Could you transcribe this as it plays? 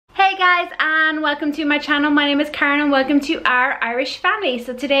guys, and welcome to my channel. My name is Karen and welcome to our Irish family.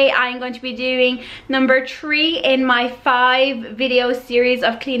 So today I'm going to be doing number 3 in my 5 video series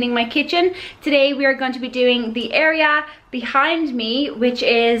of cleaning my kitchen. Today we are going to be doing the area behind me, which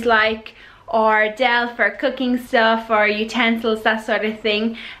is like our delf for cooking stuff or utensils, that sort of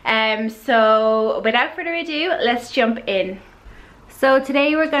thing. So without further ado, let's jump in. So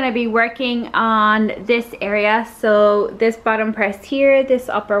today we're going to be working on this area, so this bottom press here, this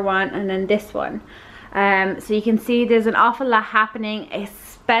upper one, and then this one. So you can see there's an awful lot happening,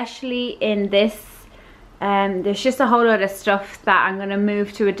 especially in this. There's just a whole lot of stuff that I'm going to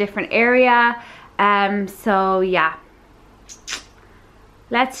move to a different area. So yeah,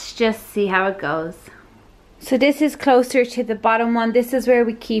 let's just see how it goes. So this is closer to the bottom one. This is where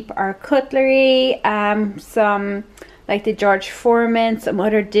we keep our cutlery, some like the George Foreman, some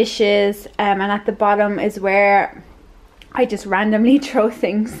other dishes, and at the bottom is where I just randomly throw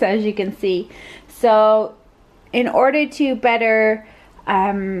things, as you can see. So in order to better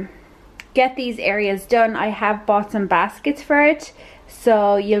get these areas done, I have bought some baskets for it,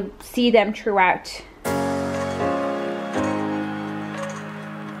 so you'll see them throughout.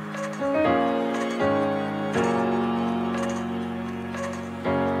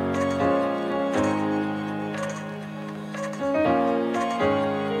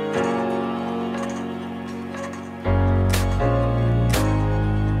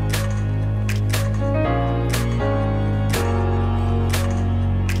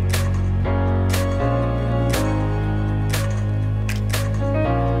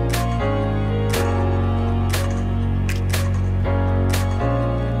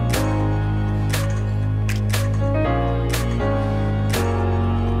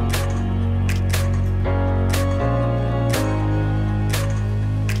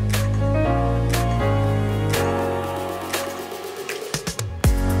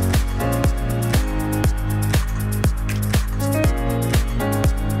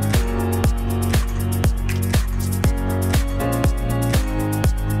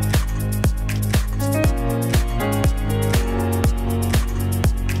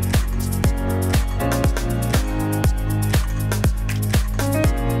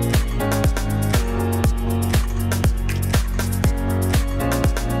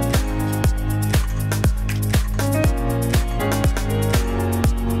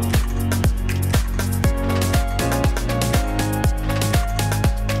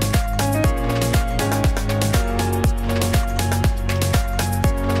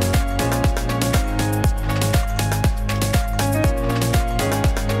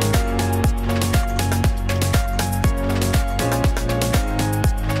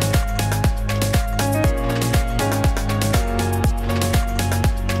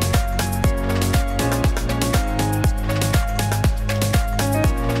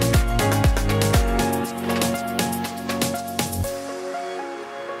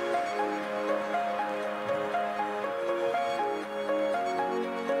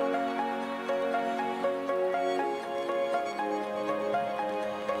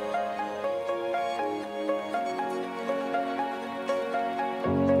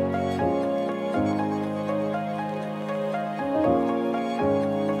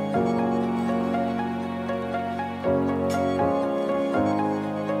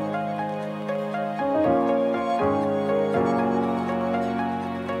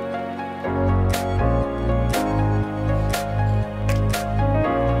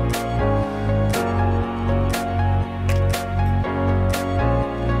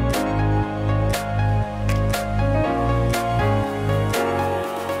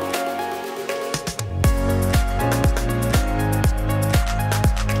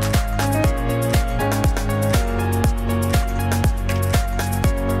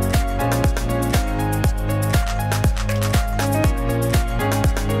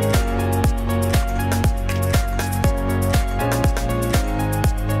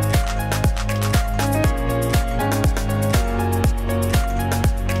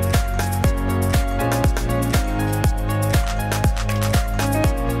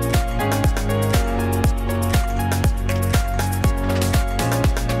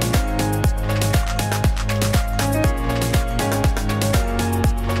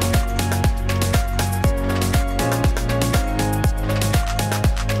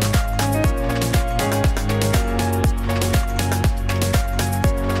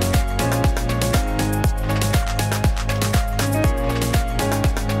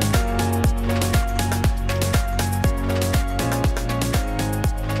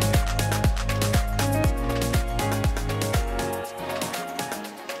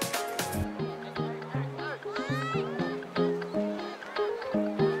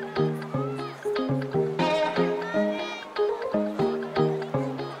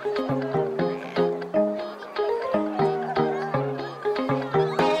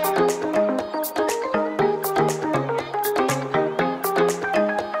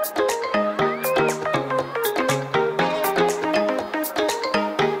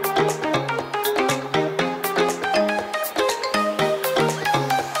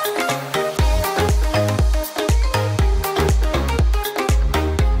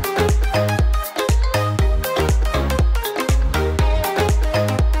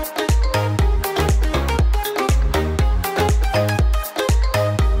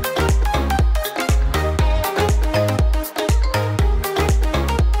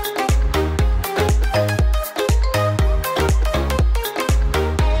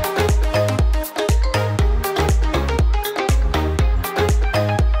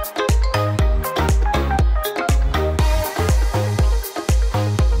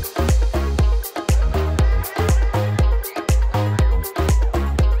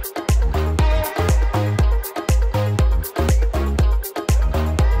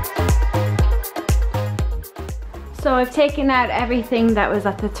 I've taken out everything that was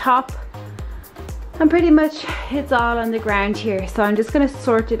at the top, and pretty much it's all on the ground here. So I'm just gonna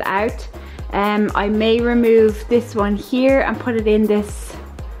sort it out. I may remove this one here and put it in this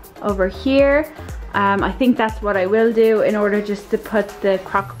over here. I think that's what I will do in order just to put the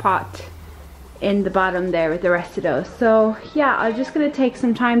crock pot in the bottom there with the rest of those. So yeah, I'm just gonna take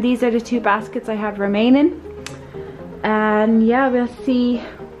some time. These are the 2 baskets I have remaining, and yeah, we'll see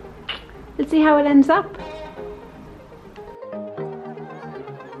how it ends up.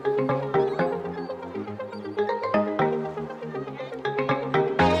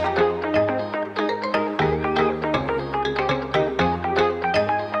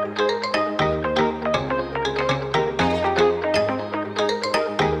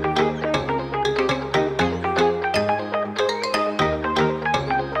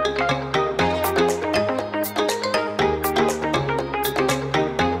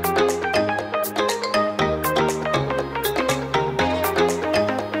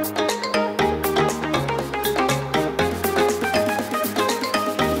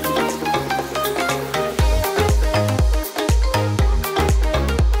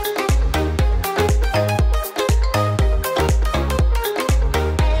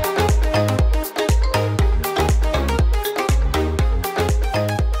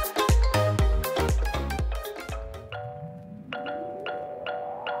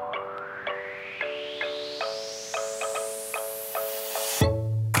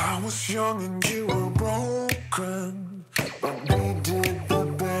 Young and you were broken, but we did the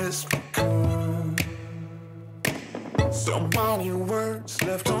best we could. So many words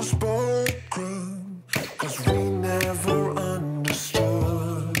left unspoken, 'cause we never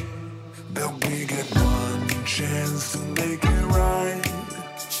understood that we get one chance to make it right.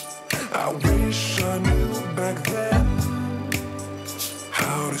 I wish I knew back then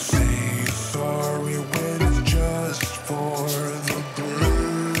how to say sorry when it's just for the bruise.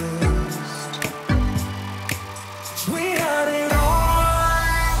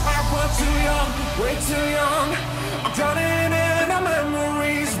 Way too young, I'm drowning in our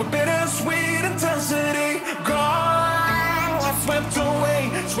memories with bittersweet intensity. Gone, swept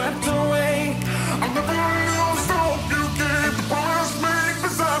away, swept away. I'm never used to hope you gave the promise me,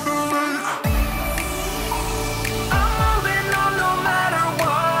 'cause I believe I'm moving on no matter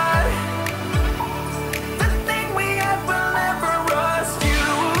what. The thing we have will never rust. You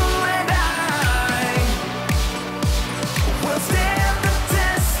and I will stand the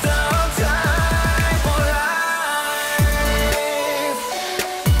test of time.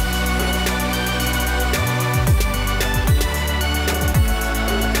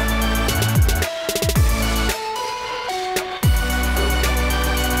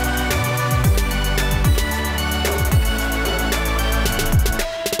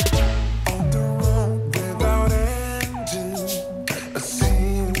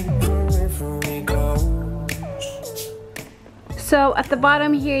 So at the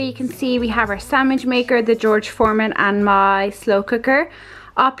bottom here you can see we have our sandwich maker, the George Foreman, and my slow cooker.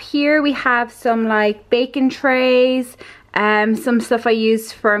 Up here we have some like bacon trays, some stuff I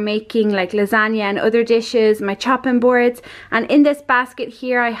use for making like lasagna and other dishes, my chopping boards, and in this basket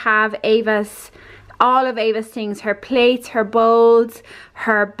here I have all of Ava's things, her plates, her bowls,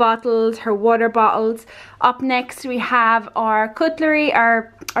 her bottles, her water bottles. Up next we have our cutlery,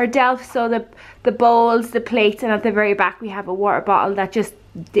 our delf, so the bowls, the plates, and at the very back we have a water bottle that just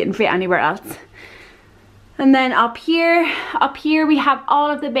didn't fit anywhere else. And then up here we have all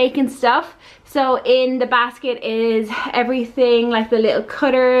of the bacon stuff. So in the basket is everything like the little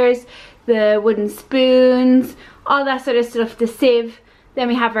cutters, the wooden spoons, all that sort of stuff, the sieve. Then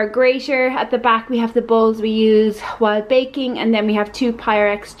we have our grater. At the back we have the bowls we use while baking, and then we have 2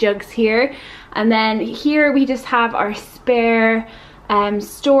 Pyrex jugs here. And then here we just have our spare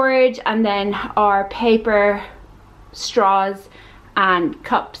storage, and then our paper straws and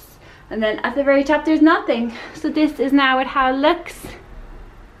cups. And then at the very top there's nothing. So this is now how it looks.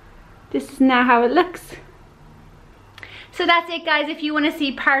 This is now how it looks. So that's it, guys. If you want to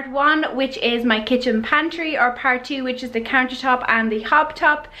see part 1, which is my kitchen pantry, or part 2, which is the countertop and the hob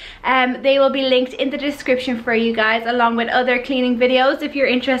top, they will be linked in the description for you guys, along with other cleaning videos if you're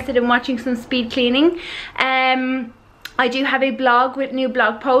interested in watching some speed cleaning. I do have a blog with new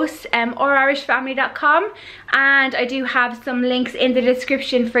blog posts, oririshfamily.com, and I do have some links in the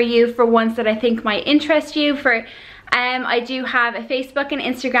description for you for ones that I think might interest you. I do have a Facebook and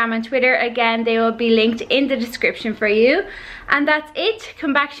Instagram and Twitter. Again, they will be linked in the description for you. And that's it.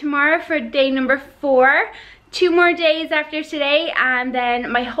 Come back tomorrow for day number 4. 2 more days after today, and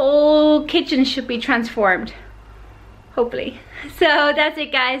then my whole kitchen should be transformed. Hopefully. So that's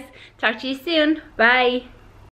it, guys. Talk to you soon. Bye.